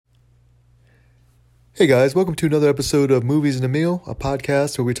Hey guys, welcome to another episode of Movies and a Meal, a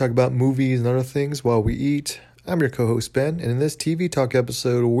podcast where we talk about movies and other things while we eat. I'm your co-host Ben, and in this TV Talk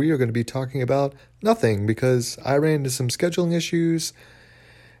episode, we are going to be talking about nothing because I ran into some scheduling issues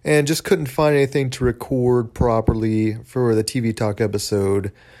and just couldn't find anything to record properly for the TV Talk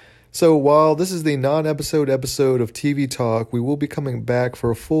episode. So while this is the non-episode episode of TV Talk, we will be coming back for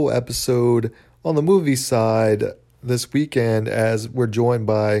a full episode on the movie side this weekend as we're joined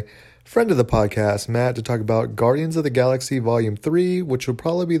by friend of the podcast, Matt, to talk about Guardians of the Galaxy Volume 3, which will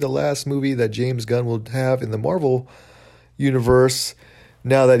probably be the last movie that James Gunn will have in the Marvel universe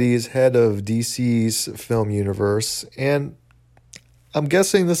now that he's head of DC's film universe. And I'm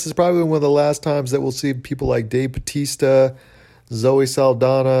guessing this is probably one of the last times that we'll see people like Dave Bautista, Zoe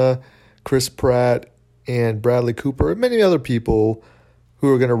Saldana, Chris Pratt, and Bradley Cooper, and many other people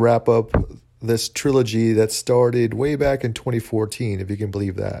who are going to wrap up this trilogy that started way back in 2014, if you can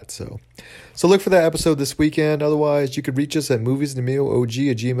believe that. So look for that episode this weekend. Otherwise, you could reach us at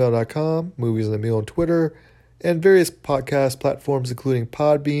moviesandthemealog@gmail.com, Movies and the Meal on Twitter, and various podcast platforms, including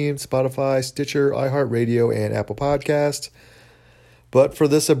Podbean, Spotify, Stitcher, iHeartRadio, and Apple Podcasts. But for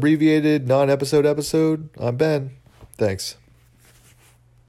this abbreviated non-episode episode, I'm Ben. Thanks.